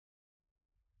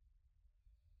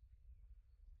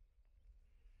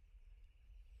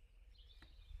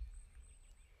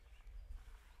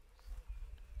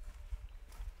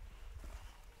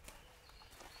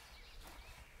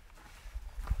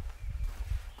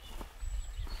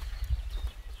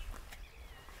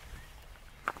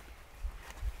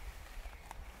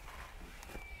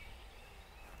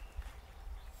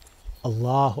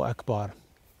Allahu Akbar.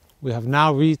 We have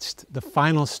now reached the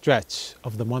final stretch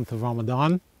of the month of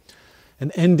Ramadan,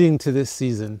 an ending to this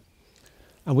season.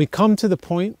 And we come to the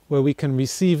point where we can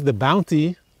receive the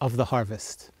bounty of the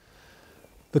harvest.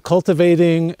 The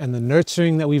cultivating and the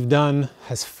nurturing that we've done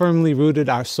has firmly rooted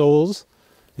our souls,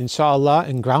 inshallah,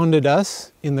 and grounded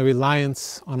us in the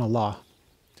reliance on Allah.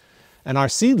 And our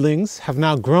seedlings have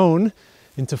now grown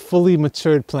into fully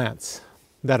matured plants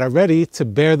that are ready to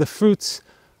bear the fruits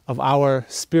of our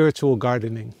spiritual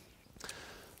gardening.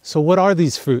 So what are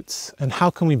these fruits and how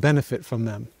can we benefit from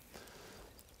them?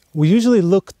 We usually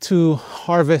look to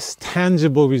harvest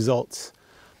tangible results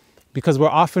because we're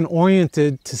often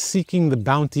oriented to seeking the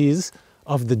bounties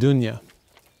of the dunya.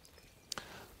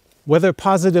 Whether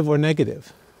positive or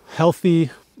negative, healthy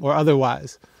or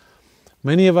otherwise,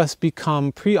 many of us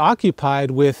become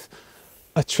preoccupied with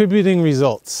attributing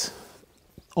results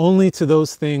only to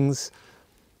those things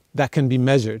that can be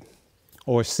measured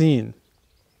or seen.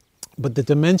 But the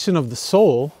dimension of the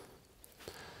soul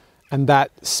and that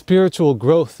spiritual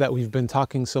growth that we've been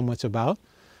talking so much about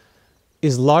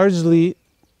is largely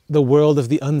the world of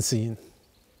the unseen.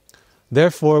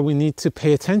 Therefore, we need to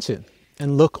pay attention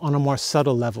and look on a more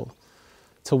subtle level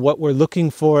to what we're looking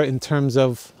for in terms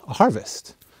of a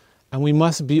harvest. And we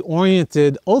must be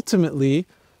oriented ultimately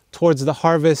towards the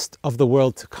harvest of the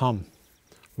world to come,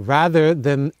 rather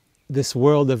than this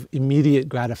world of immediate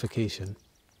gratification.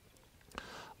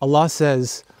 Allah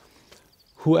says,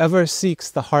 whoever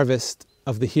seeks the harvest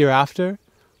of the hereafter,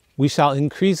 we shall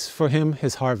increase for him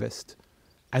his harvest.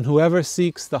 And whoever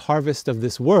seeks the harvest of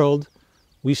this world,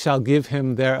 we shall give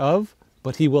him thereof,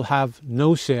 but he will have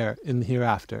no share in the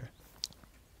hereafter.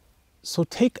 So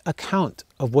take account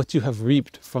of what you have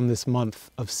reaped from this month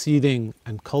of seeding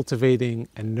and cultivating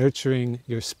and nurturing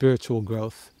your spiritual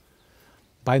growth.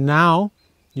 By now,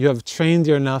 you have trained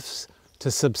your nafs to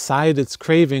subside its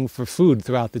craving for food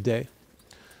throughout the day.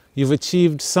 You've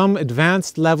achieved some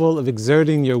advanced level of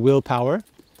exerting your willpower,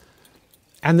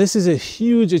 and this is a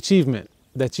huge achievement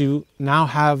that you now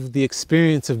have the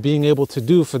experience of being able to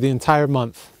do for the entire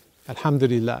month.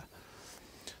 Alhamdulillah.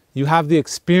 You have the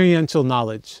experiential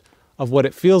knowledge of what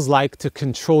it feels like to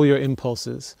control your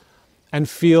impulses and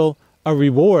feel a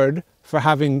reward for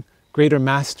having greater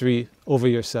mastery over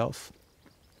yourself.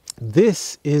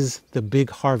 This is the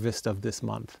big harvest of this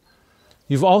month.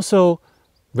 You've also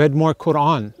read more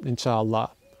Quran, inshallah,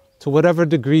 to whatever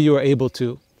degree you are able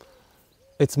to.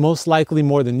 It's most likely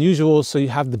more than usual, so you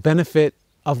have the benefit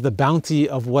of the bounty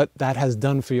of what that has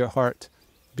done for your heart,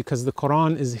 because the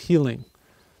Quran is healing.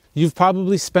 You've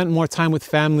probably spent more time with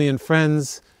family and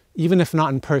friends, even if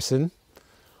not in person,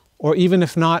 or even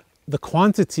if not the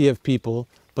quantity of people,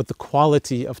 but the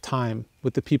quality of time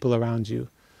with the people around you.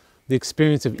 The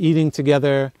experience of eating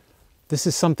together, this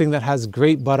is something that has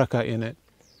great barakah in it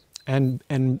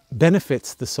and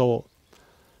benefits the soul.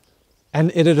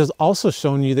 And it has also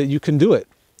shown you that you can do it,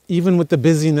 even with the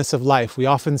busyness of life. We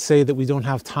often say that we don't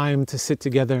have time to sit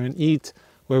together and eat,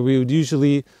 where we would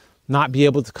usually not be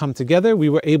able to come together. We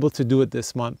were able to do it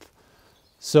this month.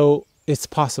 So it's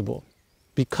possible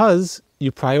because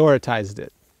you prioritized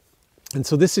it. And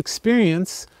so this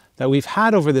experience that we've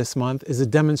had over this month is a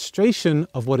demonstration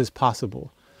of what is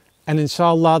possible. And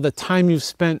inshallah, the time you've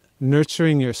spent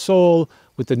nurturing your soul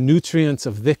with the nutrients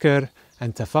of dhikr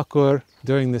and tafakkur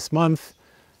during this month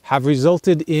have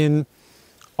resulted in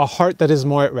a heart that is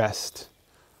more at rest.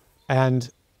 And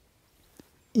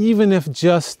even if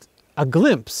just a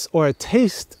glimpse or a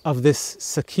taste of this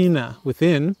sakina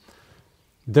within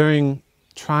during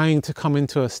trying to come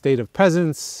into a state of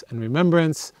presence and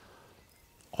remembrance,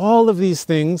 all of these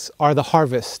things are the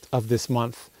harvest of this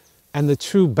month and the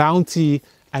true bounty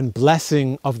and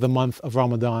blessing of the month of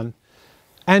Ramadan.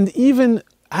 And even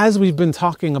as we've been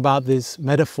talking about these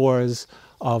metaphors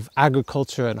of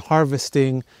agriculture and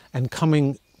harvesting and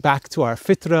coming back to our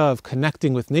fitrah of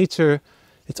connecting with nature,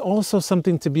 it's also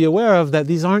something to be aware of that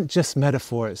these aren't just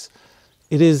metaphors.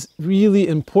 It is really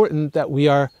important that we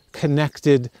are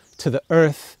connected to the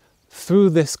earth through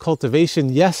this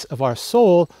cultivation, yes, of our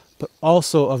soul, but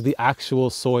also of the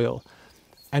actual soil.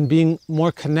 And being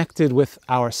more connected with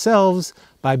ourselves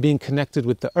by being connected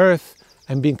with the earth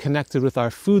and being connected with our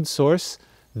food source,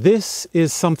 this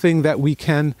is something that we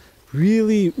can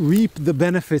really reap the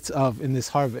benefits of in this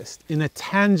harvest in a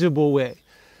tangible way.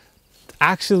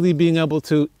 Actually being able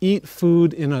to eat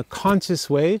food in a conscious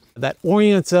way that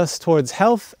orients us towards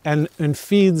health and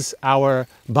feeds our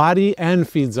body and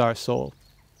feeds our soul.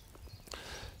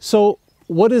 So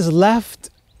what is left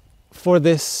for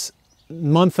this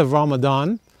month of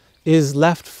Ramadan is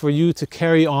left for you to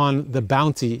carry on the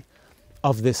bounty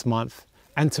of this month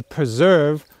and to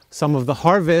preserve some of the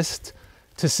harvest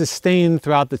to sustain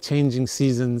throughout the changing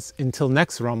seasons until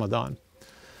next Ramadan.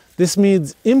 This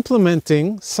means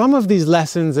implementing some of these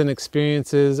lessons and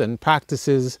experiences and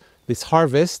practices, this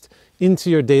harvest, into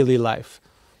your daily life.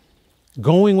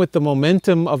 Going with the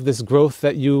momentum of this growth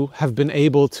that you have been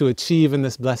able to achieve in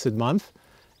this blessed month,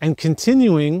 and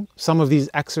continuing some of these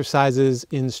exercises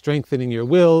in strengthening your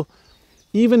will,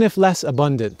 even if less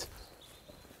abundant.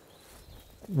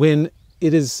 When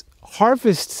it is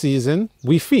harvest season,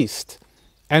 we feast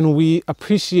and we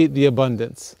appreciate the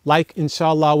abundance, like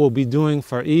inshallah we'll be doing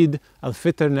for Eid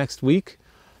al-Fitr next week.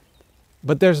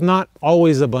 But there's not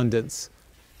always abundance.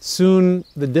 Soon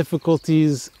the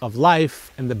difficulties of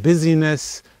life and the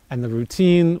busyness and the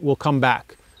routine will come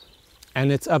back.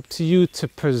 And it's up to you to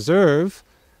preserve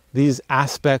these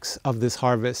aspects of this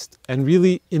harvest and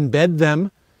really embed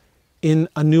them in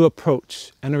a new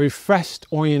approach and a refreshed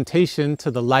orientation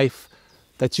to the life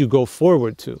that you go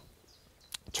forward to.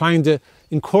 Trying to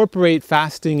incorporate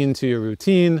fasting into your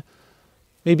routine,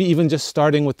 maybe even just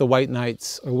starting with the white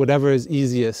nights or whatever is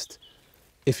easiest.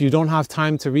 If you don't have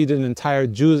time to read an entire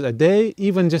juz a day,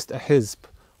 even just a hizb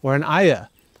or an ayah,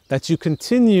 that you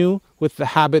continue with the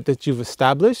habit that you've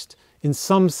established in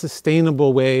some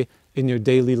sustainable way in your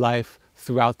daily life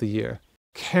throughout the year.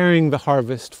 Carrying the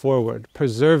harvest forward,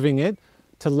 preserving it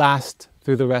to last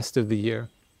through the rest of the year.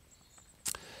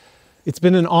 It's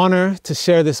been an honor to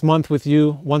share this month with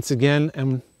you once again,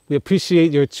 and we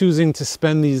appreciate your choosing to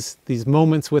spend these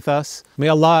moments with us. May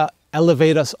Allah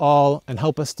elevate us all and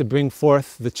help us to bring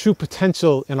forth the true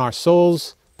potential in our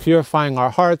souls, purifying our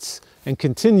hearts, and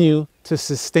continue to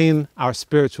sustain our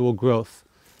spiritual growth.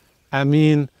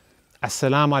 Ameen.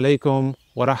 Assalamu alaikum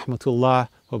wa rahmatullah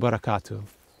wa barakatuh.